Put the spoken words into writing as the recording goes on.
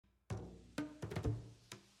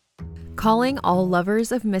calling all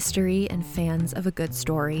lovers of mystery and fans of a good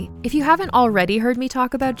story. If you haven't already heard me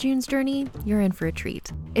talk about June's Journey, you're in for a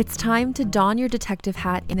treat. It's time to don your detective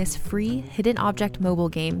hat in this free hidden object mobile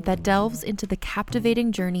game that delves into the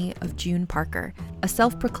captivating journey of June Parker, a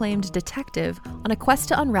self-proclaimed detective on a quest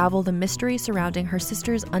to unravel the mystery surrounding her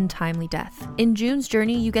sister's untimely death. In June's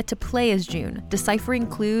Journey, you get to play as June, deciphering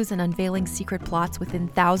clues and unveiling secret plots within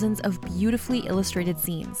thousands of beautifully illustrated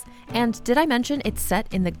scenes. And did I mention it's set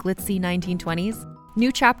in the glitzy 1920s? New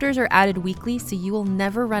chapters are added weekly, so you will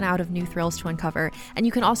never run out of new thrills to uncover, and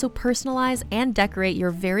you can also personalize and decorate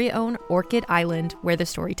your very own Orchid Island where the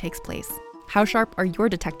story takes place. How sharp are your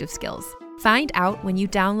detective skills? Find out when you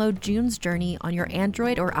download June's Journey on your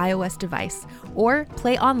Android or iOS device, or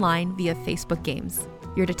play online via Facebook Games.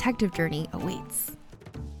 Your detective journey awaits.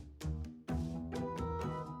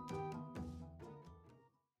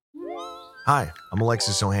 Hi, I'm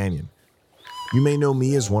Alexis Ohanian. You may know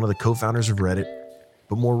me as one of the co-founders of Reddit,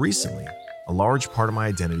 but more recently, a large part of my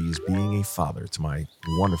identity is being a father to my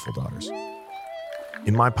wonderful daughters.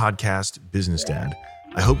 In my podcast, Business Dad,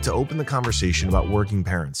 I hope to open the conversation about working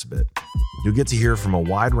parents a bit. You'll get to hear from a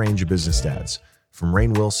wide range of business dads, from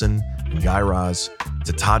Rainn Wilson and Guy Raz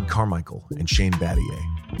to Todd Carmichael and Shane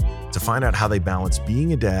Battier, to find out how they balance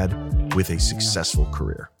being a dad with a successful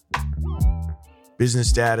career.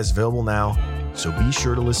 Business Dad is available now, so be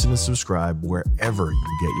sure to listen and subscribe wherever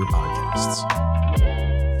you get your podcasts.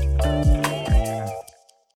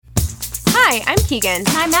 Hi, I'm Keegan. And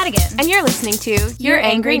I'm Madigan. And you're listening to Your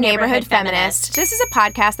Angry Neighborhood Feminist. This is a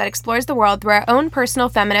podcast that explores the world through our own personal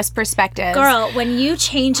feminist perspectives. Girl, when you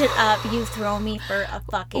change it up, you throw me for a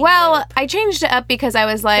fucking loop. I changed it up because I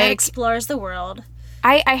was like... That explores the world.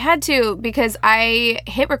 I had to, because I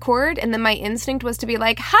hit record and then my instinct was to be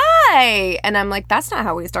like, hi! And I'm like, that's not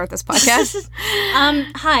how we start this podcast.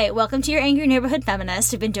 Hi, welcome to Your Angry Neighborhood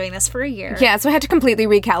Feminist. We've been doing this for a year. Yeah, so I had to completely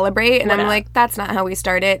recalibrate, and I'm like, that's not how we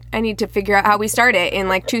start it. I need to figure out how we start it in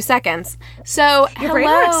like 2 seconds. So, Your brain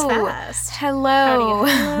works fast. Hello.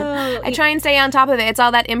 I try and stay on top of it. It's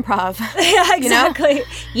all that improv. Yeah, exactly. You know?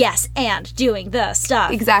 Yes, and doing the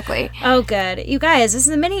stuff. Exactly. Oh, good. You guys, this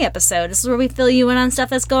is a mini episode. This is where we fill you in on stuff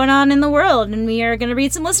that's going on in the world, and we are going to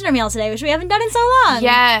read some listener mail today, which we haven't done in so long.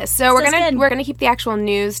 Yeah, so we're gonna keep the actual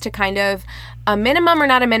news to kind of a minimum, or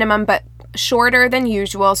not a minimum, but shorter than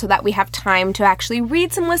usual, so that we have time to actually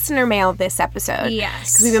read some listener mail this episode.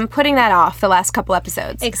 Yes, because we've been putting that off the last couple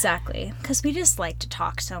episodes. Exactly, because we just like to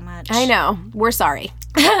talk so much. I know. We're sorry.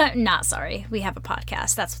 Not sorry. We have a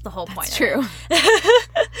podcast. That's the whole point. That's true.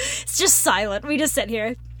 It's just silent. We just sit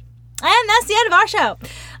here. And that's the end of our show.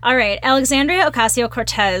 All right, Alexandria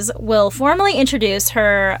Ocasio-Cortez will formally introduce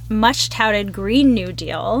her much-touted Green New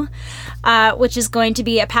Deal, which is going to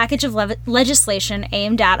be a package of legislation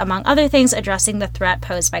aimed at, among other things, addressing the threat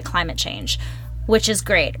posed by climate change, which is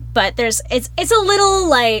great. But it's a little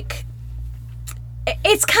like,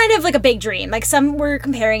 it's kind of like a big dream. Like, some were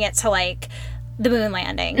comparing it to like the moon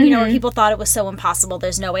landing, you know, where people thought it was so impossible,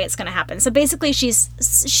 there's no way it's going to happen. So basically she's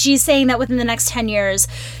saying that within the next 10 years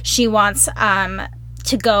she wants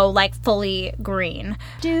to go like fully green.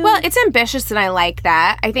 Well, it's ambitious, and I like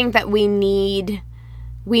that. I think that we need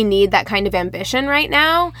that kind of ambition right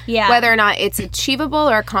now. Yeah. Whether or not it's achievable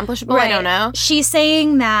or accomplishable, right. I don't know. She's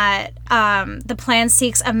saying that the plan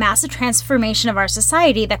seeks a massive transformation of our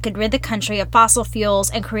society that could rid the country of fossil fuels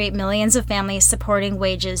and create millions of families supporting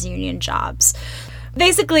wages, union jobs.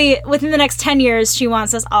 Basically, within the next 10 years, she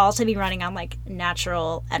wants us all to be running on, like,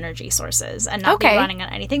 natural energy sources and not be running on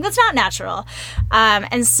anything that's not natural.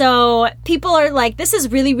 And so people are like, this is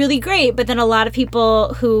really, really great. But then a lot of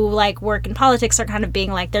people who, like, work in politics are kind of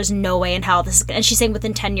being like, there's no way in hell this is... And she's saying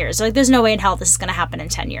within 10 years. So, like, there's no way in hell this is going to happen in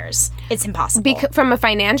 10 years. It's impossible. From a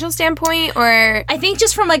financial standpoint, or... I think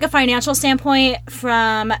just from, like, a financial standpoint,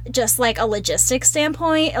 from just, like, a logistics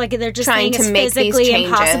standpoint. Like, they're just trying saying to it's make physically these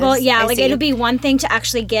changes. Impossible. Yeah, I see. it'll be one thing to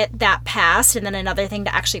actually get that passed, and then another thing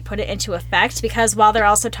to actually put it into effect, because while they're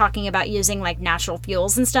also talking about using like natural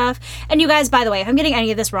fuels and stuff, and you guys, by the way, if I'm getting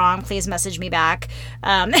any of this wrong, please message me back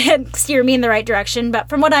and steer me in the right direction. But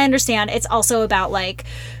from what I understand, it's also about like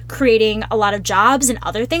creating a lot of jobs and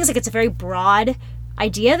other things. Like, it's a very broad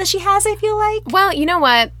idea that she has, I feel like. Well, you know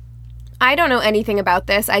what? I don't know anything about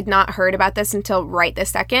this. I'd not heard about this until right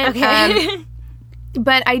this second. Okay.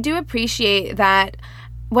 But I do appreciate that.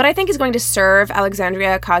 What I think is going to serve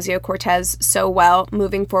Alexandria Ocasio-Cortez so well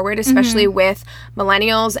moving forward, especially with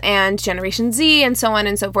millennials and Generation Z and so on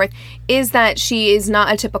and so forth, is that she is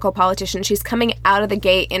not a typical politician. She's coming out of the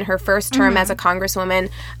gate in her first term as a congresswoman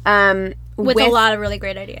with a lot of really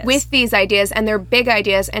great ideas. With these ideas, and they're big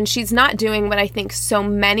ideas, and she's not doing what I think so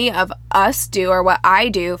many of us do, or what I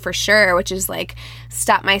do for sure, which is like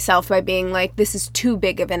stop myself by being like, this is too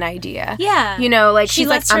big of an idea. Yeah. You know, like she she's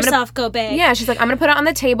lets like, herself go big. Yeah, she's like, I'm going to put it on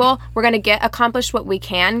the table. We're going to get accomplished what we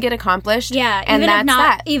can get accomplished. Yeah, and that's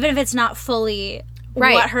that. Even if it's not fully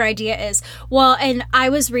Right. what her idea is. Well, and I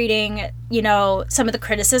was reading, you know, some of the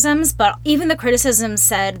criticisms, but even the criticisms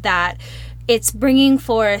said that it's bringing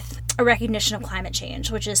forth a recognition of climate change,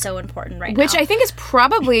 which is so important right now. Which I think is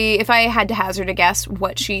probably, if I had to hazard a guess,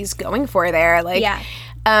 what she's going for there. Like,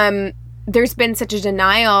 there's been such a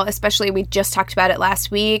denial, especially we just talked about it last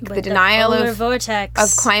week, With the denial polar of vortex.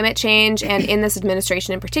 of climate change, and in this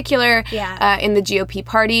administration in particular, in the GOP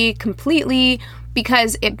party completely,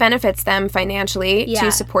 because it benefits them financially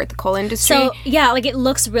to support the coal industry. So, yeah, like it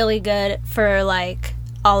looks really good for like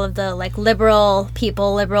all of the like liberal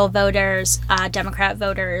people, liberal voters, Democrat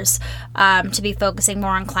voters, to be focusing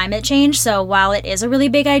more on climate change. So while it is a really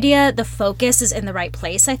big idea, the focus is in the right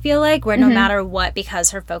place, I feel like, where no matter what,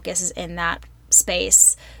 because her focus is in that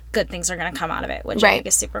space, good things are going to come out of it, which I think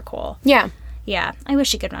is super cool. Yeah. Yeah, I wish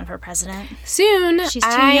she could run for president. Soon. She's too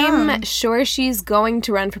I'm young. sure she's going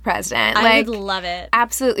to run for president. I would love it.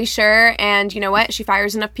 Absolutely sure. And you know what? She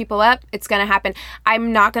fires enough people up, it's going to happen.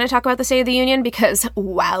 I'm not going to talk about the State of the Union because,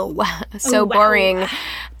 wow, so boring.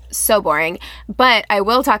 So boring. But I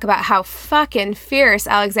will talk about how fucking fierce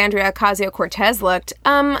Alexandria Ocasio-Cortez looked.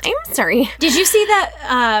 I'm sorry. Did you see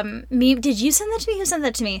that meme? Did you send that to me? Who sent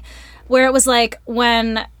that to me? Where it was like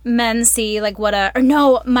when men see like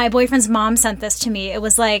my boyfriend's mom sent this to me. It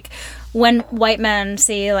was like when white men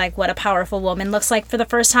see like what a powerful woman looks like for the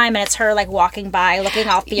first time, and it's her like walking by looking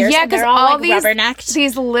all fierce. Yeah, because they're all like these rubbernecked.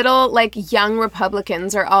 These little like young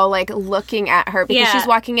Republicans are all like looking at her because she's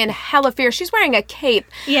walking in hella fierce. She's wearing a cape.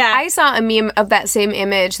 Yeah. I saw a meme of that same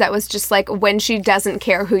image that was just like when she doesn't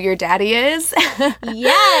care who your daddy is.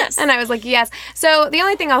 Yes. And I was like, yes. So the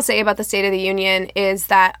only thing I'll say about the State of the Union is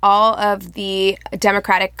that all of the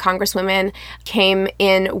Democratic congresswomen came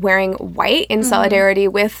in wearing white in solidarity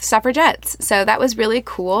with suffragettes. So that was really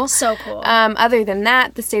cool. So cool. Other than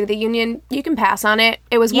that, the State of the Union, you can pass on it.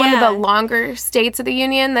 It was one of the longer states of the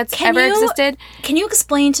Union that's existed. Can you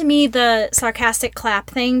explain to me the sarcastic clap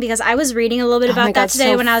thing? Because I was reading a little bit about that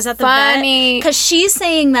today when I was at the vet. Because she's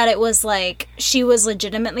saying that it was like she was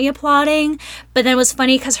legitimately applauding, but then it was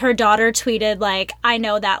funny because her daughter tweeted like, I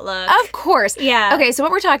know that look. Of course. Yeah. Okay, so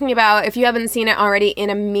what we're talking about, if you haven't seen it already in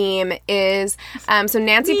a meme, is so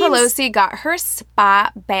Nancy Pelosi got her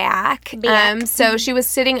spot back. So she was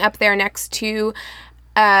sitting up there next to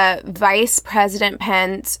Vice President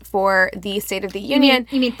Pence for the State of the Union.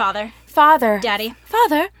 You mean father? Father. Daddy.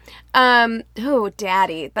 Father. Oh,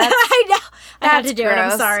 daddy. That's, I know. I had to do it. I'm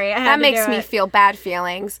gross. sorry. That makes me feel bad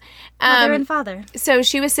feelings. Mother and father. So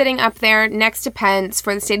she was sitting up there next to Pence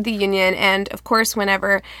for the State of the Union, and of course,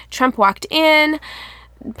 whenever Trump walked in,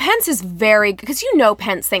 Pence is very, because you know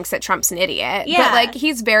Pence thinks that Trump's an idiot. Yeah. But like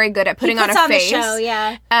he's very good at putting on a face. The show,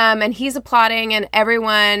 yeah. And he's applauding, and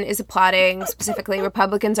everyone is applauding. Specifically,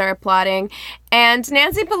 Republicans are applauding. And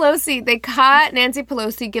Nancy Pelosi, they caught Nancy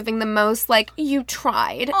Pelosi giving the most like "you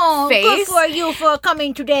tried" face. Good for you for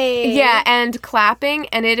coming today. Yeah, and clapping,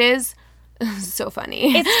 and it is so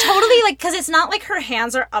funny. It's totally like, because it's not like her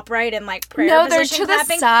hands are upright and like prayer No, they're position to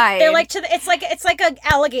clapping. the side. They're like it's like an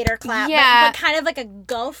alligator clap. Yeah. but kind of like a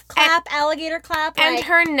golf clap, alligator clap. And like,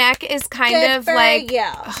 her neck is kind good of for like you.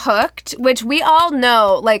 hooked, which we all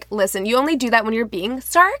know. Like, listen, you only do that when you're being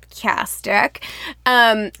sarcastic.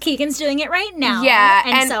 Keegan's doing it right now. Yeah,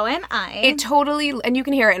 and and so am I. It totally, and you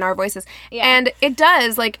can hear it in our voices. Yeah. And it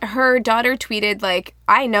does. Like, her daughter tweeted, like,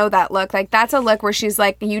 I know that look. Like, that's a look where she's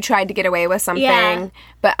like, you tried to get away with something,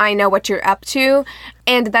 but I know what you're up to.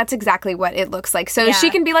 And that's exactly what it looks like. So she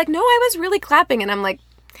can be like, no, I was really clapping. And I'm like,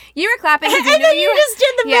 you were clapping because you and knew then you just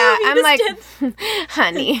did the move. Yeah, You I'm just like,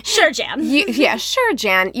 honey. Sure, Jan. Yeah, sure,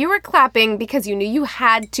 Jan. You were clapping because you knew you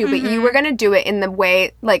had to, but you were going to do it in the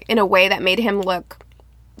way, like, in a way that made him look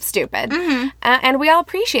stupid. And we all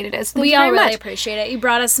appreciated it. So thank We you all very really much. appreciate it. You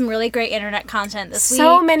brought us some really great internet content this week.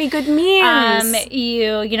 So many good memes.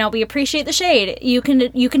 You know, we appreciate the shade. You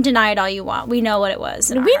can deny it all you want. We know what it was.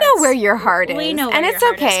 We know where your heart is. We know where and your it's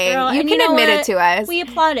heart okay. is, girl. You And can know admit what? it to us. We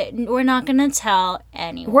applaud it. We're not going to tell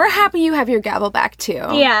anyone. We're happy you have your gavel back too.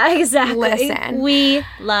 Yeah, exactly. Listen. We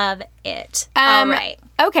love it. All right.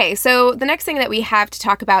 Okay, so the next thing that we have to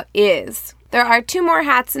talk about is there are 2 more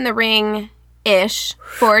hats in the ring ish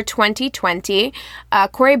for 2020.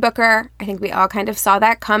 Cory Booker, I think we all kind of saw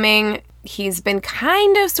that coming. He's been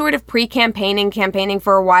kind of sort of campaigning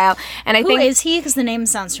for a while. And I Who think is he? Because the name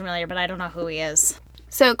sounds familiar, but I don't know who he is.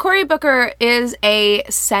 So Cory Booker is a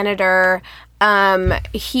senator.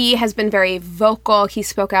 He has been very vocal. He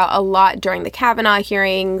spoke out a lot during the Kavanaugh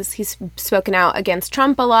hearings. He's spoken out against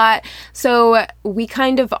Trump a lot. So we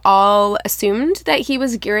kind of all assumed that he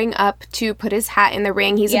was gearing up to put his hat in the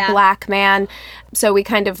ring. He's a black man. So we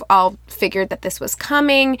kind of all figured that this was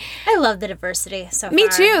coming. I love the diversity so far. Me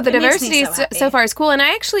too. The It makes diversity me so far is cool. And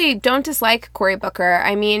I actually don't dislike Cory Booker.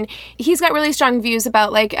 I mean, he's got really strong views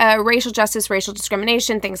about like racial justice, racial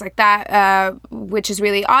discrimination, things like that, which is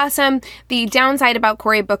really awesome. The downside about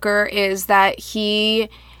Cory Booker is that he,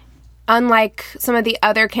 unlike some of the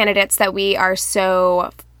other candidates that we are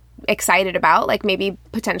so excited about, like maybe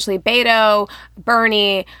potentially Beto,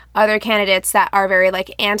 Bernie, other candidates that are very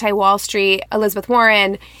like anti-Wall Street, Elizabeth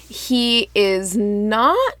Warren, he is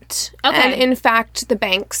not. Okay. And in fact, the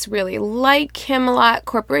banks really like him a lot.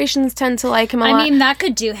 Corporations tend to like him a lot. I mean, that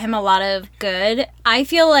could do him a lot of good. I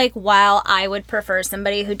feel like while I would prefer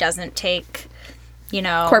somebody who doesn't take, you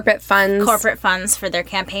know, corporate funds for their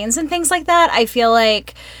campaigns and things like that, I feel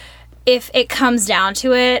like if it comes down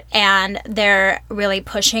to it and they're really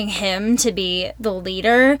pushing him to be the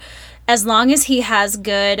leader, as long as he has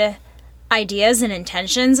good ideas and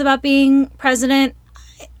intentions about being president,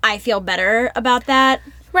 I feel better about that.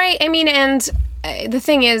 Right. I mean, and the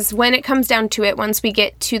thing is, when it comes down to it, once we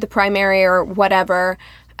get to the primary or whatever,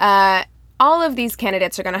 all of these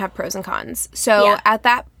candidates are going to have pros and cons. So at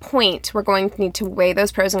that point, we're going to need to weigh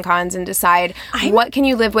those pros and cons and decide what can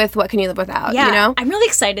you live with, what can you live without, you know? I'm really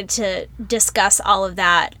excited to discuss all of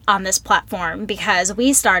that on this platform because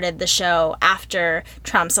we started the show after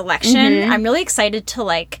Trump's election. Mm-hmm. I'm really excited to,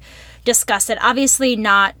 like, discuss it. Obviously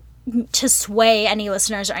not to sway any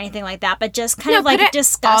listeners or anything like that, but just kind of like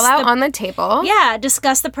discuss all out on the table. Yeah,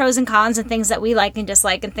 discuss the pros and cons and things that we like and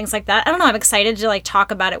dislike and things like that. I don't know. I'm excited to like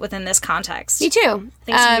talk about it within this context. Me too. I think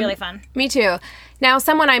it's gonna be really fun. Me too. Now,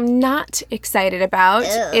 someone I'm not excited about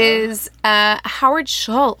is Howard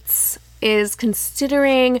Schultz is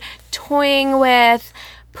considering toying with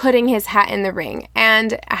putting his hat in the ring.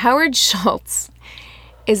 And Howard Schultz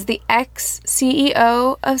is the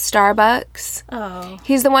ex-CEO of Starbucks. Oh.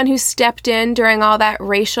 He's the one who stepped in during all that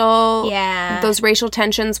those racial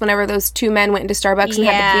tensions whenever those two men went into Starbucks and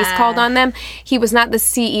had the police called on them. He was not the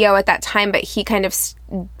CEO at that time, but he kind of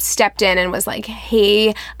stepped in and was like,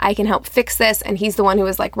 hey, I can help fix this. And he's the one who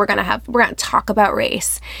was like, we're gonna talk about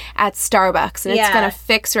race at Starbucks and it's gonna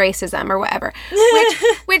fix racism or whatever.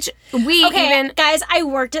 Which we guys, I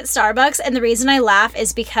worked at Starbucks and the reason I laugh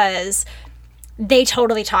is because they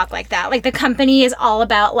totally talk like that. Like, the company is all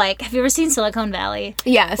about, like, have you ever seen Silicon Valley?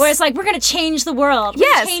 Yes. Where it's like, we're going to change the world.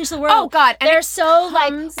 We're gonna change the world. Oh, God. And they're so,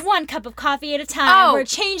 like, one cup of coffee at a time. Oh. We're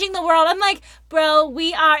changing the world. I'm like, bro,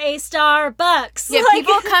 we are a Starbucks. Yeah, like,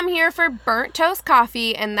 people come here for burnt toast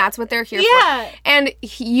coffee, and that's what they're here for. And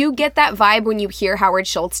you get that vibe when you hear Howard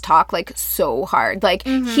Schultz talk, like, so hard. Like,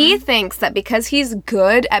 he thinks that because he's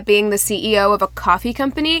good at being the CEO of a coffee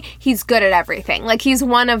company, he's good at everything. Like, he's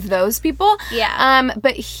one of those people. Yeah.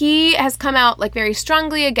 But he has come out, like, very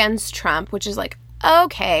strongly against Trump, which is, like,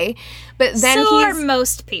 okay. But then so are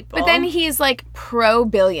most people. But then he's, like,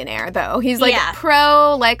 pro-billionaire, though. He's, like,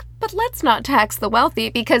 pro, like, but let's not tax the wealthy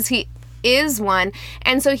because he is one.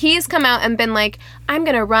 And so he's come out and been like, I'm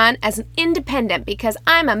going to run as an independent because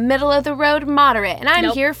I'm a middle-of-the-road moderate, and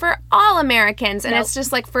I'm here for all Americans. And it's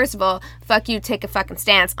just like, first of all, fuck you, take a fucking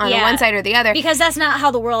stance on one side or the other. Because that's not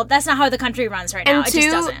how the country runs right now. And it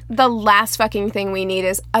just doesn't. The last fucking thing we need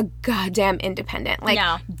is a goddamn independent.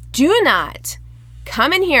 Like, do not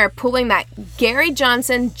come in here pulling that Gary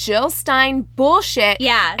Johnson, Jill Stein bullshit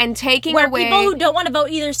and taking where away... people who don't want to vote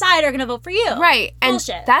either side are going to vote for you. Right. And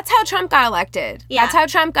bullshit. That's how Trump got elected. Yeah. That's how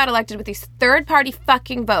Trump got elected with these third-party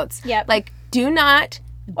fucking votes. Yep. Like, do not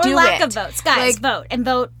or do lack it. of votes. Guys, like, vote. And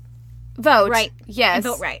vote right. Yes. And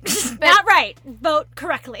vote right. Not right. Vote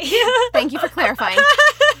correctly. Thank you for clarifying.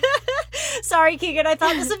 Sorry, Keegan. I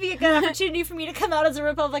thought this would be a good opportunity for me to come out as a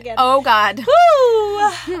Republican. Oh, God.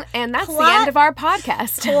 Woo! And that's the end of our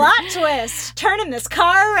podcast. Plot twist. Turning this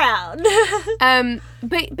car around.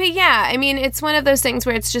 But yeah, I mean, it's one of those things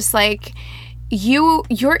where it's just like,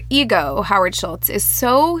 your ego, Howard Schultz, is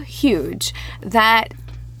so huge that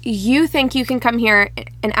you think you can come here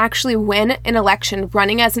and actually win an election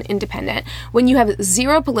running as an independent when you have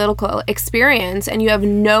zero political experience and you have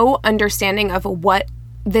no understanding of what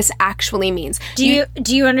this actually means. Do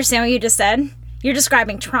you understand what you just said? You're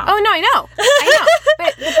describing Trump. Oh, no, I know.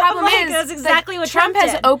 But the problem is that's exactly what Trump Trump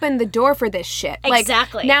has did. opened the door for this shit.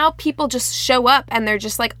 Exactly. Like, now people just show up and they're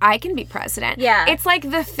just like, I can be president. Yeah. It's like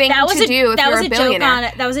the thing to do if you're a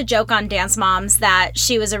billionaire. That was a joke on Dance Moms that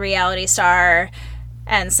she was a reality star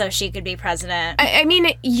and so she could be president. I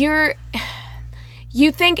mean,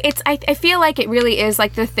 you think it's, I feel like it really is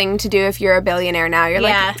like the thing to do if you're a billionaire now. You're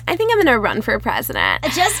like, I think I'm going to run for president.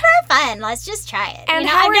 Just for fun. Let's just try it. And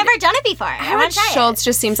I've never done it before. Howard Schultz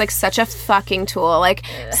just seems like such a fucking tool. Like,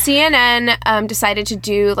 CNN decided to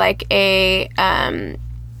do like a,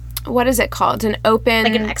 what is it called? An open...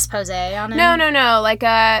 Like an expose on it? No. Like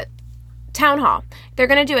a town hall. They're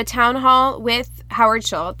going to do a town hall with Howard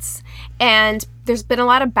Schultz, and there's been a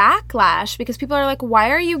lot of backlash because people are like, why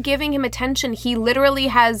are you giving him attention? He literally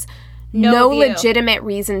has no legitimate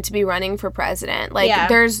reason to be running for president. Like,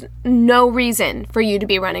 there's no reason for you to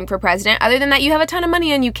be running for president other than that you have a ton of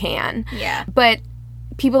money and you can. Yeah. But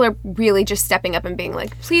people are really just stepping up and being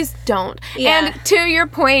like, please don't. Yeah. And to your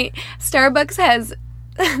point, Starbucks has...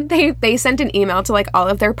 They sent an email to like all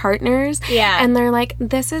of their partners. Yeah. And they're like,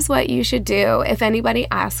 this is what you should do if anybody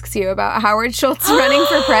asks you about Howard Schultz running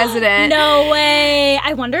for president. No way.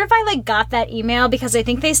 I wonder if I like got that email because I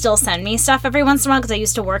think they still send me stuff every once in a while because I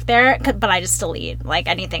used to work there, but I just delete like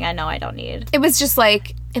anything I know I don't need. It was just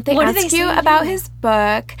like, if they ask you about his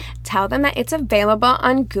book, tell them that it's available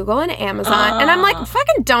on Google and Amazon. And I'm like,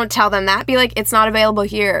 fucking don't tell them that. Be like, it's not available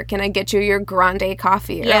here. Can I get you your grande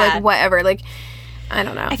coffee? Or like whatever. Like, I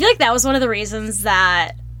don't know. I feel like that was one of the reasons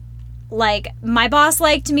that, like, my boss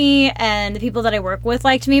liked me and the people that I work with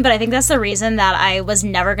liked me, but I think that's the reason that I was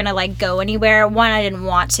never going to, like, go anywhere. One, I didn't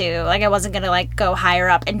want to. Like, I wasn't going to, like, go higher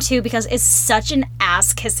up. And two, because it's such an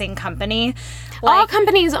ass-kissing company. Like, all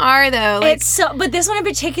companies are, though. Like, it's so... But this one in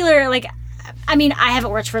particular, like... I mean, I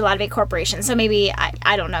haven't worked for a lot of big corporations, so maybe,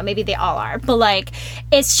 I don't know, maybe they all are. But, like,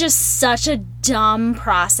 it's just such a dumb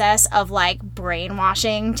process of, like,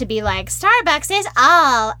 brainwashing to be like, Starbucks is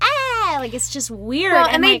all, like, it's just weird. Well,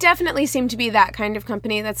 and they like, definitely seem to be that kind of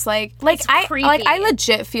company that's, like creepy. I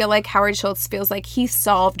legit feel like Howard Schultz feels like he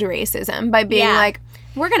solved racism by being like,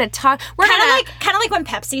 we're going to talk. We're kind of like when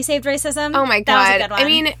Pepsi saved racism. Oh my God. That was a good one. I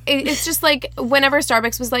mean, it's just like whenever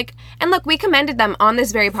Starbucks was like, and look, we commended them on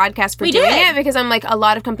this very podcast for doing it because I'm like, a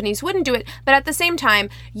lot of companies wouldn't do it. But at the same time,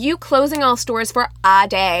 you closing all stores for a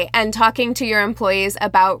day and talking to your employees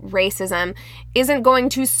about racism isn't going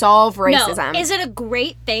to solve racism. No. Is it a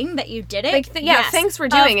great thing that you did it? Like, yes, thanks for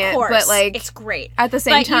doing it. But like, it's great. At the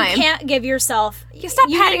same time, you can't give yourself. You stop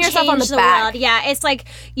patting yourself on the back. World. Yeah, it's like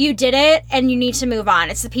you did it and you need to move on.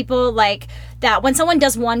 It's the people like that when someone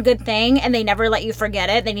does one good thing and they never let you forget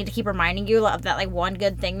it, they need to keep reminding you of that like one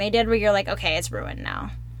good thing they did where you're like, okay, it's ruined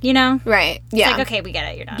now. You know? Right. Yeah. It's like, okay, we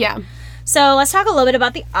get it. You're done. Yeah. So let's talk a little bit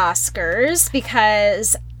about the Oscars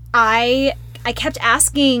because I kept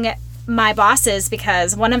asking my bosses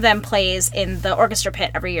because one of them plays in the orchestra pit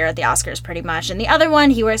every year at the Oscars pretty much, and the other one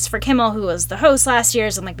he works for Kimmel, who was the host last year,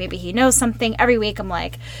 so I'm like, maybe he knows something. Every week I'm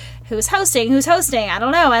like, who's hosting I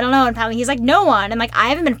don't know, and finally he's like, no one, and like I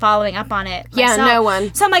haven't been following up on it myself. Yeah, no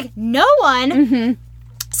one. So I'm like, no one.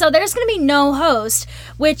 So there's gonna be no host,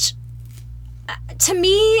 which to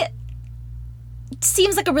me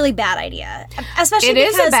seems like a really bad idea, especially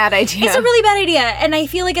because it is a bad idea. It's a really bad idea, and I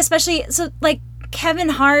feel like especially so like Kevin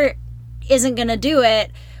Hart isn't gonna do it.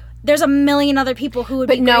 There's a million other people who would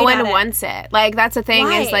be great at it. But no one wants it. Like, that's the thing.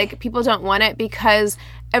 Why? Is like people don't want it because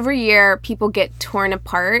every year people get torn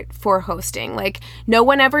apart for hosting. Like, no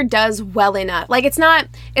one ever does well enough. Like, it's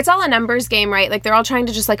all a numbers game, right? Like, they're all trying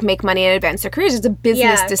to just like make money and advance their careers. It's a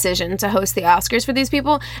business decision to host the Oscars for these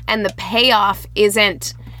people, and the payoff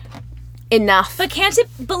isn't enough. But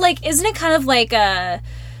isn't it kind of like a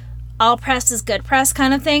all press is good press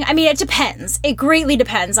kind of thing? I mean, it depends. It greatly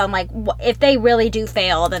depends on like if they really do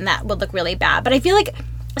fail, then that would look really bad. But I feel like,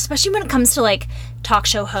 especially when it comes to like talk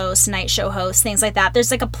show hosts, night show hosts, things like that, there's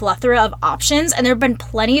like a plethora of options, and there have been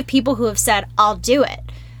plenty of people who have said, I'll do it.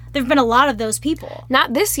 There have been a lot of those people.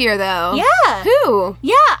 Not this year, though. Yeah. Who?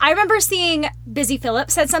 Yeah, I remember seeing Busy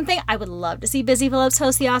Phillips said something. I would love to see Busy Phillips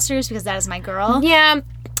host the Oscars because that is my girl. Yeah.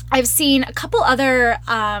 I've seen a couple other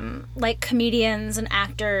like comedians and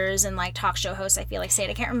actors and like talk show hosts. I feel like say it.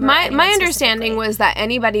 I can't remember. My understanding was that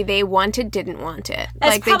anybody they wanted didn't want it.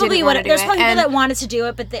 That's like probably they didn't what want to do there's it. probably And people that wanted to do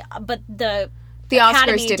it, but the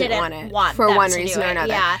Oscars didn't want it for them one to reason do or it.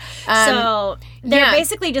 another. Yeah. So they're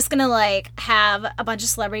basically just gonna like have a bunch of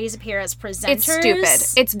celebrities appear as presenters. It's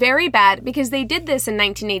stupid. It's very bad because they did this in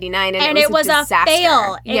 1989 and it was a disaster.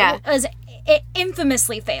 fail. Yeah. It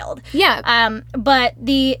infamously failed. Yeah. But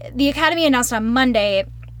the Academy announced on Monday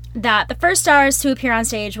that the first stars to appear on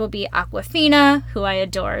stage will be Awkwafina, who I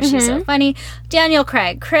adore. She's so funny. Daniel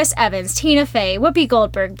Craig, Chris Evans, Tina Fey, Whoopi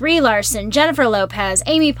Goldberg, Brie Larson, Jennifer Lopez,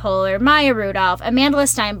 Amy Poehler, Maya Rudolph, Amanda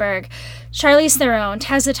Steinberg, Charlize Theron,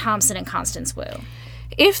 Tessa Thompson, and Constance Wu.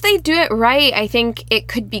 If they do it right, I think it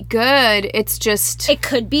could be good. It's just... It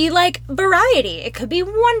could be, like, variety. It could be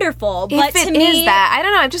wonderful. But if to it me, is that, I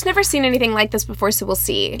don't know. I've just never seen anything like this before, so we'll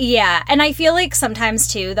see. Yeah, and I feel like sometimes,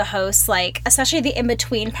 too, the hosts, like, especially the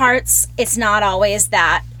in-between parts, it's not always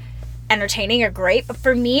that entertaining or great, but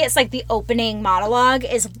for me, it's like the opening monologue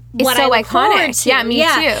is what so I look iconic. forward to. Yeah, me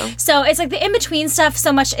too. So it's like the in-between stuff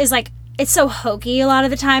so much is like, it's so hokey a lot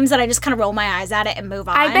of the times that I just kind of roll my eyes at it and move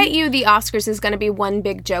on. I bet you the Oscars is going to be one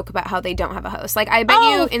big joke about how they don't have a host. Like, I bet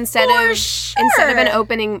you instead of an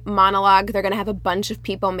opening monologue, they're going to have a bunch of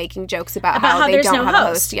people making jokes about how they don't have a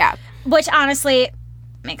host. Yeah. Which honestly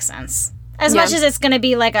makes sense. As much as it's going to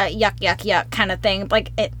be like a yuck, yuck, yuck kind of thing,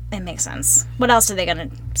 like, it makes sense. What else are they going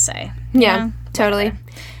to say? Yeah, totally. Whatever.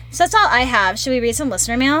 So that's all I have. Should we read some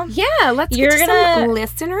listener mail? Yeah, let's get to some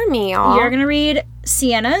listener mail. You're going to read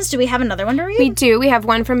Sienna's. Do we have another one to read? We do. We have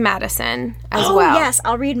one from Madison as well. Oh, yes.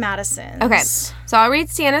 I'll read Madison's. Okay. So I'll read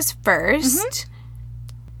Sienna's first. Mm-hmm.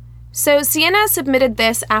 So Sienna submitted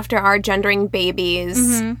this after our Gendering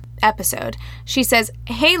Babies episode. She says,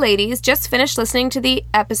 "Hey ladies, just finished listening to the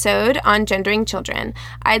episode on gendering children.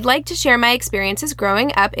 I'd like to share my experiences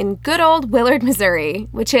growing up in good old Willard, Missouri,"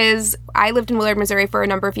 which is, I lived in Willard, Missouri for a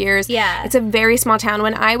number of years. Yeah. It's a very small town.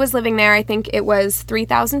 When I was living there, I think it was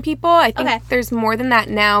 3,000 people. I think there's more than that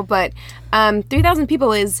now, but 3,000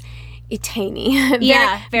 people is tiny.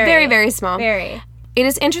 Very, very small. Very. It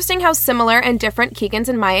is interesting how similar and different Keegan's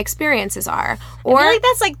and my experiences are. I feel like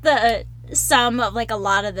that's like the sum of like a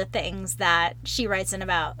lot of the things that she writes in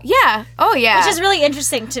about. Yeah. Oh, yeah. Which is really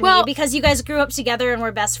interesting to me because you guys grew up together and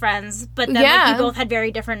were best friends, but then like, you both had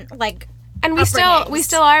very different like and we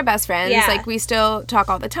still are best friends. Yeah. Like we still talk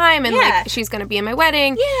all the time and like she's going to be in my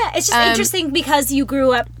wedding. Yeah, it's just interesting because you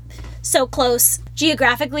grew up so close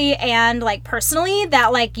geographically and like personally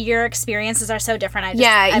that like your experiences are so different.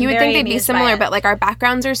 You would think they'd be similar, but like our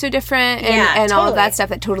backgrounds are so different and all of that stuff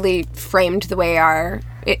that totally informed the way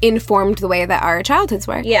that our childhoods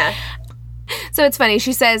were. Yeah. So it's funny.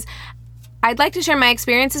 She says, "I'd like to share my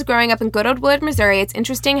experiences growing up in good old Willard, Missouri. It's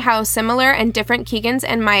interesting how similar and different Keegan's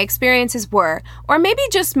and my experiences were, or maybe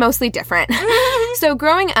just mostly different. So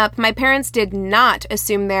growing up, my parents did not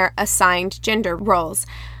assume their assigned gender roles.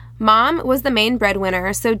 Mom was the main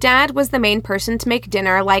breadwinner, so Dad was the main person to make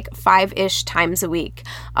dinner like 5-ish times a week.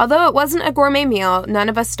 Although it wasn't a gourmet meal, none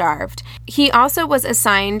of us starved. He also was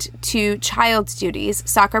assigned to child's duties,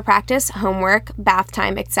 soccer practice, homework, bath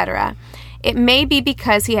time, etc. It may be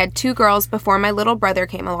because he had 2 girls before my little brother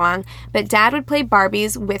came along, but Dad would play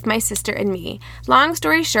Barbies with my sister and me. Long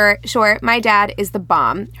story short, my dad is the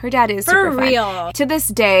bomb." Her dad is super For real. fun. To this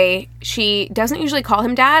day, she doesn't usually call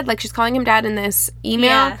him Dad. Like, she's calling him Dad in this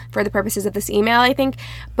email for the purposes of this email, I think.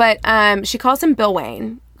 But she calls him Bill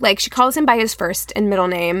Wayne. Like, she calls him by his first and middle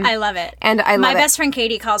name. I love it. And I love My it. best friend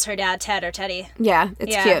Katie calls her dad Ted or Teddy. Yeah,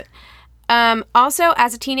 it's cute. Also,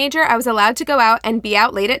 as a teenager, I was allowed to go out and be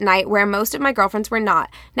out late at night where most of my girlfriends were not.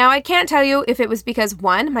 Now, I can't tell you if it was because,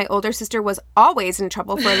 1, my older sister was always in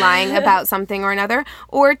trouble for lying about something or another,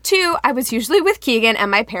 or 2, I was usually with Keegan and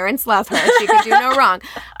my parents love her. She could do no wrong.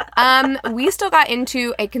 We still got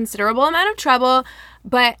into a considerable amount of trouble,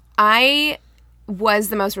 but I was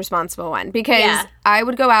the most responsible one because I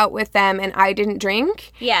would go out with them and I didn't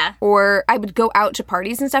drink. Yeah. Or I would go out to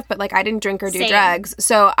parties and stuff, but like I didn't drink or do drugs.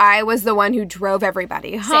 So I was the one who drove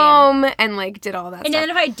everybody home and like did all that stuff. And then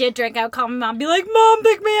if I did drink, I would call my mom and be like, "Mom,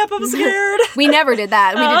 pick me up, I'm scared." We never did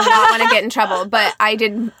that. We did not want to get in trouble, but I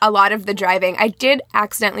did a lot of the driving. I did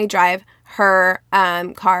accidentally drive her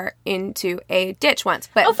car into a ditch once.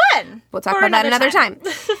 But fun. We'll talk about that another time.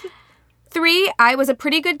 3, I was a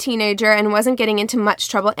pretty good teenager and wasn't getting into much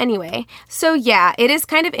trouble anyway. So yeah, it is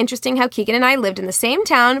kind of interesting how Keegan and I lived in the same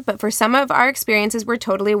town, but for some of our experiences were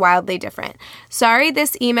totally wildly different. Sorry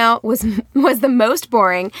this email was the most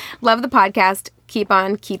boring. Love the podcast. Keep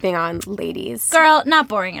on keeping on, ladies. Girl, not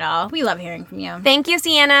boring at all. We love hearing from you. Thank you,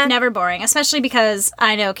 Sienna. Never boring, especially because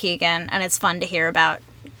I know Keegan and it's fun to hear about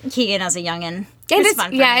Keegan as a youngin'. It's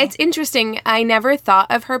fun for me. It's interesting. I never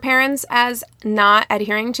thought of her parents as not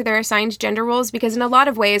adhering to their assigned gender roles because in a lot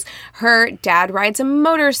of ways, her dad rides a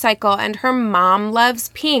motorcycle and her mom loves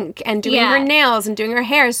pink and doing her nails and doing her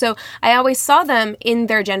hair. So I always saw them in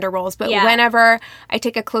their gender roles. But whenever I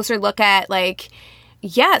take a closer look at like,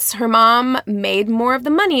 yes, her mom made more of the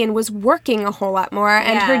money and was working a whole lot more,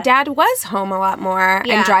 and her dad was home a lot more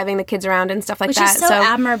and driving the kids around and stuff like that. Which is so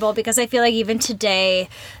admirable because I feel like even today,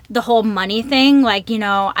 the whole money thing, like, you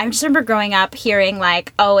know, I just remember growing up hearing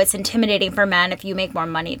like, oh, it's intimidating for men if you make more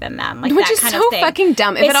money than them. Like, which that is kind so of thing. fucking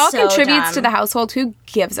dumb. If it's it all so contributes dumb. to the household, who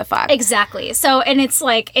gives a fuck? Exactly. So, and it's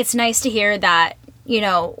like, it's nice to hear that you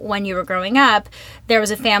know, when you were growing up, there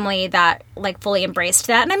was a family that like fully embraced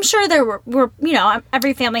that. And I'm sure there were you know,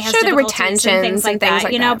 every family has there were difficulties and things like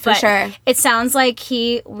that, you know, for but sure. it sounds like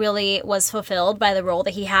he really was fulfilled by the role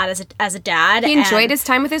that he had as a dad. He enjoyed his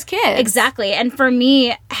time with his kids. Exactly. And for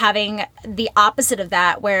me, having the opposite of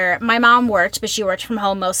that, where my mom worked, but she worked from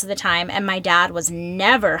home most of the time, and my dad was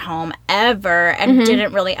never home ever and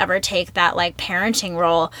didn't really ever take that like parenting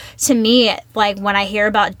role. To me, like when I hear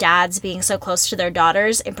about dads being so close to their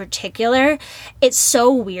daughters in particular, it's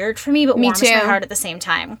so weird for me, but warms my heart at the same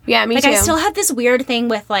time. Yeah, me too. I still have this weird thing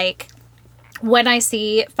with like when I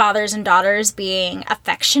see fathers and daughters being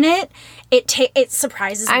affectionate, it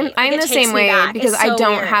surprises me. I'm the same way because I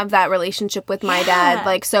don't have that relationship with my dad.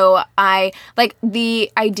 Like, so I like the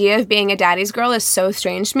idea of being a daddy's girl is so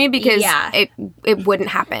strange to me because it wouldn't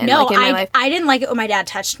happen. No, like, in my life. I didn't like it when my dad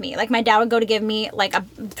touched me. Like my dad would go to give me like a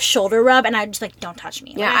shoulder rub, and I'd just like, don't touch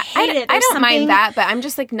me. Yeah, like, I hate it. I don't mind that, but I'm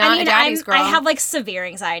just like not a daddy's girl. I have like severe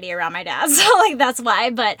anxiety around my dad, so like that's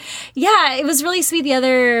why. But yeah, it was really sweet. The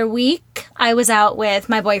other week, I was out with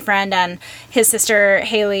my boyfriend and his sister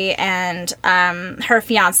Haley and her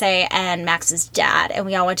fiance and Max's dad, and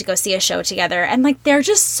we all went to go see a show together, and like they're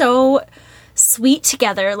just so sweet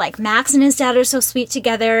together. Like Max and his dad are so sweet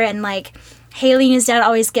together, and like Haley and his dad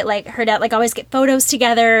always get like her dad like always get photos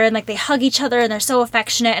together, and like they hug each other and they're so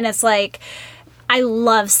affectionate, and it's like I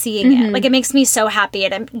love seeing it. Like it makes me so happy,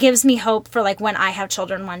 and it gives me hope for like when I have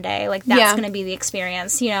children one day. Like that's going to be the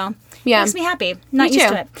experience, you know. Yeah, makes me happy. Not used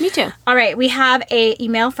to it. Me too. All right, we have a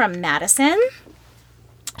email from Madison.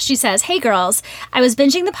 She says, "Hey girls, I was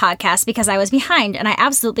binging the podcast because I was behind and I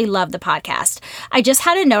absolutely love the podcast. I just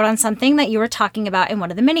had a note on something that you were talking about in one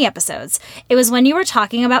of the mini episodes. It was when you were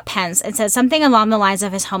talking about Pence and said something along the lines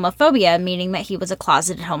of his homophobia, meaning that he was a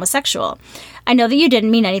closeted homosexual. I know that you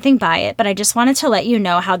didn't mean anything by it, but I just wanted to let you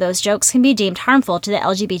know how those jokes can be deemed harmful to the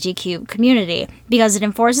LGBTQ community because it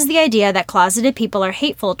enforces the idea that closeted people are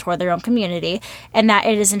hateful toward their own community and that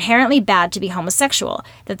it is inherently bad to be homosexual,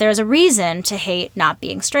 that there is a reason to hate not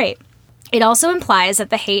being straight. It also implies that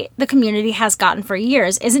the hate the community has gotten for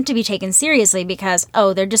years isn't to be taken seriously because,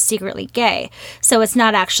 oh, they're just secretly gay, so it's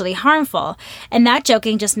not actually harmful. And that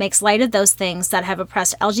joking just makes light of those things that have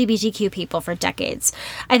oppressed LGBTQ people for decades.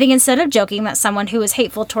 I think instead of joking that someone who is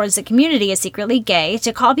hateful towards the community is secretly gay,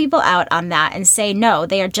 to call people out on that and say, no,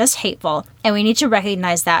 they are just hateful, and we need to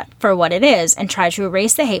recognize that for what it is and try to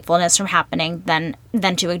erase the hatefulness from happening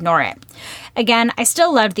than to ignore it. Again, I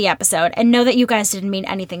still loved the episode and know that you guys didn't mean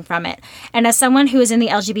anything from it. And as someone who is in the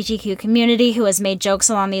LGBTQ community who has made jokes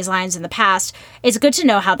along these lines in the past, it's good to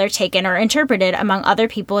know how they're taken or interpreted among other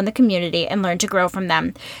people in the community and learn to grow from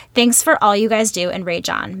them. Thanks for all you guys do, and rage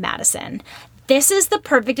on, Madison." This is the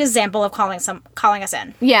perfect example of calling us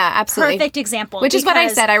in. Yeah, absolutely. Perfect example. Which is what I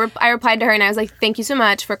said. I replied to her and I was like, thank you so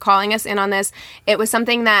much for calling us in on this. It was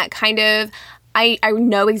something that kind of... I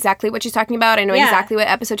know exactly what she's talking about. I know exactly what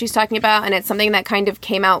episode she's talking about. And it's something that kind of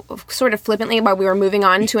came out sort of flippantly while we were moving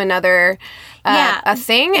on to another a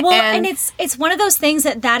thing. Well, and it's one of those things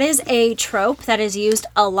that is a trope that is used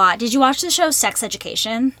a lot. Did you watch the show Sex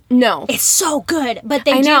Education? No. It's so good. But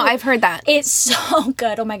I know, I've heard that. It's so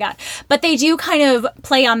good. Oh my God. But they do kind of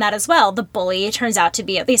play on that as well. The bully turns out to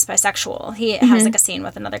be at least bisexual. He has like a scene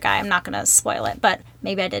with another guy. I'm not going to spoil it, but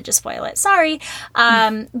maybe I did just spoil it. Sorry.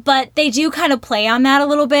 But they do kind of play on that a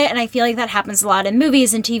little bit. And I feel like that happens a lot in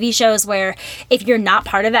movies and TV shows where if you're not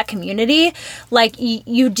part of that community, like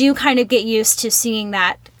you do kind of get used to seeing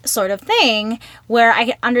that sort of thing, where I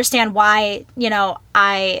can understand why, you know,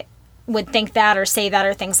 I would think that or say that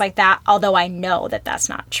or things like that, although I know that that's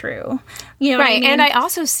not true. You know what I mean? And I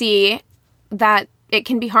also see that it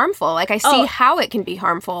can be harmful. Like, I see how it can be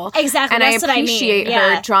harmful. Exactly. And that's I appreciate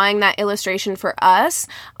her drawing that illustration for us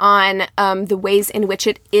on the ways in which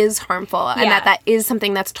it is harmful and that is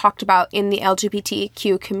something that's talked about in the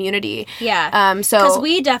LGBTQ community. Yeah. Because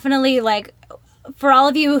we definitely, like, for all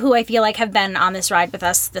of you who I feel like have been on this ride with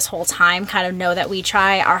us this whole time, kind of know that we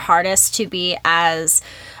try our hardest to be as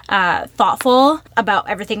thoughtful about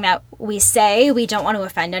everything that we say. We don't want to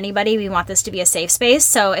offend anybody. We want this to be a safe space.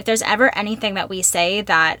 So if there's ever anything that we say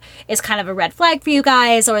that is kind of a red flag for you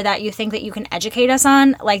guys, or that you think that you can educate us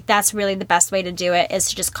on, like, that's really the best way to do it, is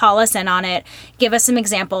to just call us in on it, give us some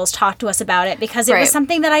examples, talk to us about it, because it was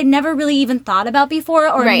something that I'd never really even thought about before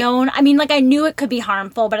or known. I mean, like, I knew it could be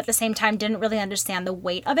harmful, but at the same time didn't really understand the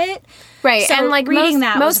weight of it. Right. So and like reading most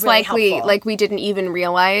that was really likely helpful. like we didn't even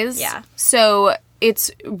realize. Yeah. So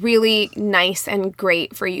it's really nice and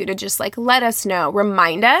great for you to just like let us know,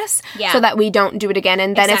 remind us so that we don't do it again.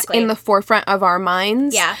 And then it's in the forefront of our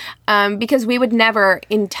minds. Yeah. Because we would never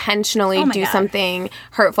intentionally do something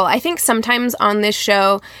hurtful. I think sometimes on this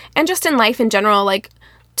show and just in life in general, like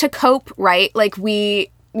to cope, right? Like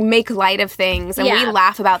we make light of things and we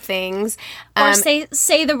laugh about things. Or say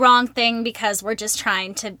the wrong thing because we're just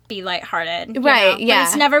trying to be lighthearted. Right, But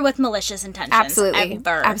it's never with malicious intentions. Absolutely.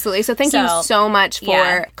 Ever. Absolutely. So thank you so much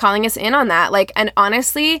for calling us in on that. Like, and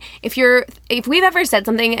honestly, if we've ever said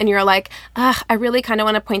something and you're like, I really kind of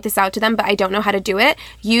want to point this out to them, but I don't know how to do it,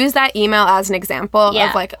 use that email as an example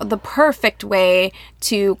of like the perfect way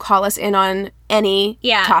to call us in on any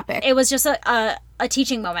topic. It was just a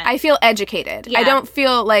teaching moment. I feel educated. I don't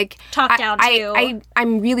feel like talked down to.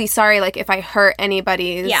 I'm really sorry like if I hurt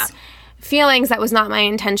anybody's feelings. That was not my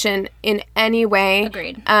intention in any way.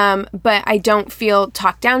 Agreed. But I don't feel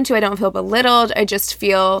talked down to. I don't feel belittled. I just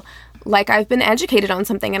feel like I've been educated on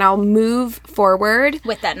something and I'll move forward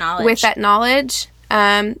with that knowledge.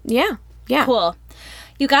 Yeah. Cool.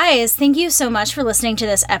 You guys, thank you so much for listening to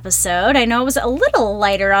this episode. I know it was a little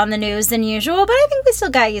lighter on the news than usual, but I think we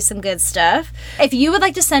still got you some good stuff. If you would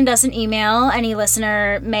like to send us an email, any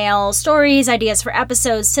listener mail stories, ideas for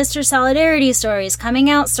episodes, sister solidarity stories,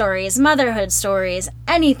 coming out stories, motherhood stories,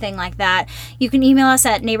 anything like that, you can email us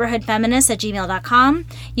at neighborhoodfeminist@gmail.com.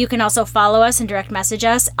 You can also follow us and direct message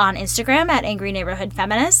us on Instagram at Angry Neighborhood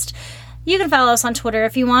Feminist. You can follow us on Twitter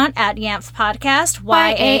if you want at YANF Podcast,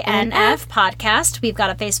 YANF Podcast. We've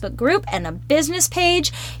got a Facebook group and a business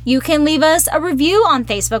page. You can leave us a review on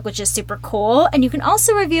Facebook, which is super cool. And you can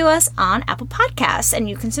also review us on Apple Podcasts, and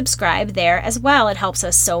you can subscribe there as well. It helps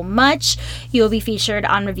us so much. You will be featured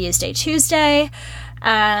on Reviews Day Tuesday.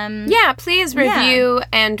 Please review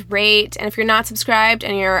and rate. And if you're not subscribed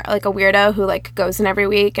and you're like a weirdo who like goes in every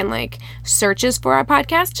week and like searches for our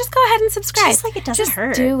podcast, just go ahead and subscribe. Just like it doesn't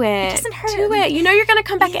hurt. Do it. It doesn't hurt. Do it. You know you're gonna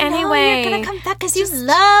come back anyway. You're gonna come back because you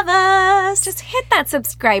love us. Just hit that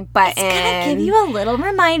subscribe button. It's gonna give you a little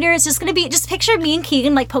reminder. It's just gonna be, just picture me and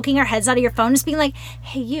Keegan like poking our heads out of your phone, just being like,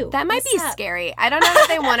 "Hey, you." That might be scary. I don't know if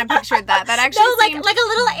they want to picture that. That actually seemed like a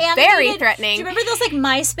little animated, very threatening. Do you remember those like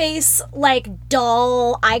MySpace like doll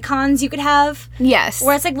icons you could have? Yes.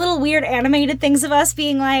 Where it's like little weird animated things of us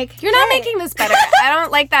being like, "You're not making this better." I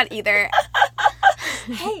don't like that either.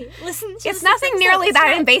 Hey, listen. It's nothing nearly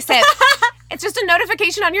that invasive. It's just a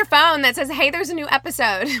notification on your phone that says, "Hey, there's a new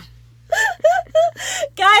episode."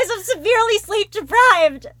 Guys, I'm severely sleep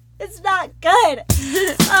deprived. It's not good.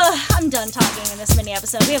 I'm done talking in this mini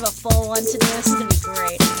episode. We have a full one to do. This is going to be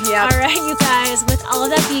great. Yeah. All right, you guys. With all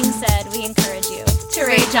of that being said, we encourage you to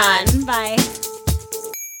rage on. Bye.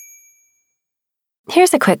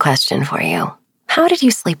 Here's a quick question for you. How did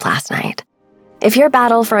you sleep last night? If your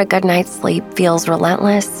battle for a good night's sleep feels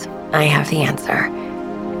relentless, I have the answer.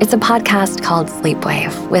 It's a podcast called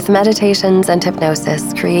Sleepwave, with meditations and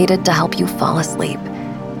hypnosis created to help you fall asleep.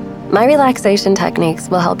 My relaxation techniques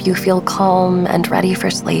will help you feel calm and ready for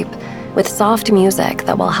sleep, with soft music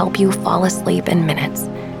that will help you fall asleep in minutes.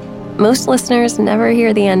 Most listeners never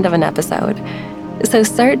hear the end of an episode. So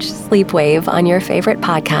search Sleepwave on your favorite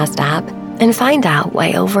podcast app and find out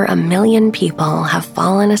why over 1 million people have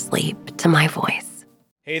fallen asleep to my voice.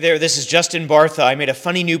 Hey there, this is Justin Bartha. I made a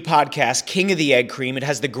funny new podcast, King of the Egg Cream. It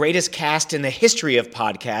has the greatest cast in the history of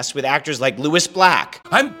podcasts with actors like Louis Black.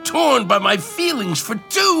 I'm torn by my feelings for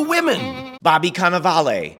 2 women. Bobby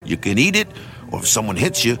Cannavale. You can eat it, or if someone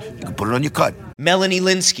hits you, you can put it on your cut. Melanie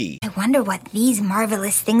Linsky. I wonder what these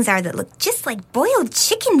marvelous things are that look just like boiled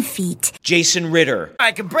chicken feet. Jason Ritter.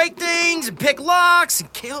 I can break things and pick locks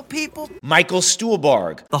and kill people. Michael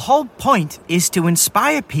Stuhlbarg. The whole point is to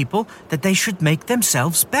inspire people that they should make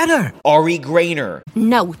themselves better. Ari Grainer.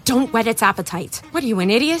 No, don't whet its appetite. What are you, an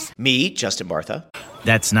idiot? Me, Justin Bartha.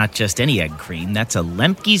 That's not just any egg cream, that's a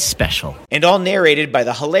Lemke's special. And all narrated by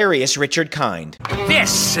the hilarious Richard Kind.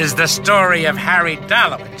 This is the story of Harry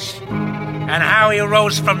Dalowitz and how he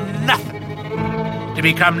rose from nothing to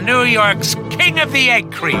become New York's King of the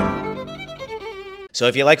Egg Cream. So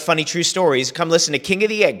if you like funny true stories, come listen to King of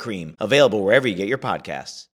the Egg Cream, available wherever you get your podcasts.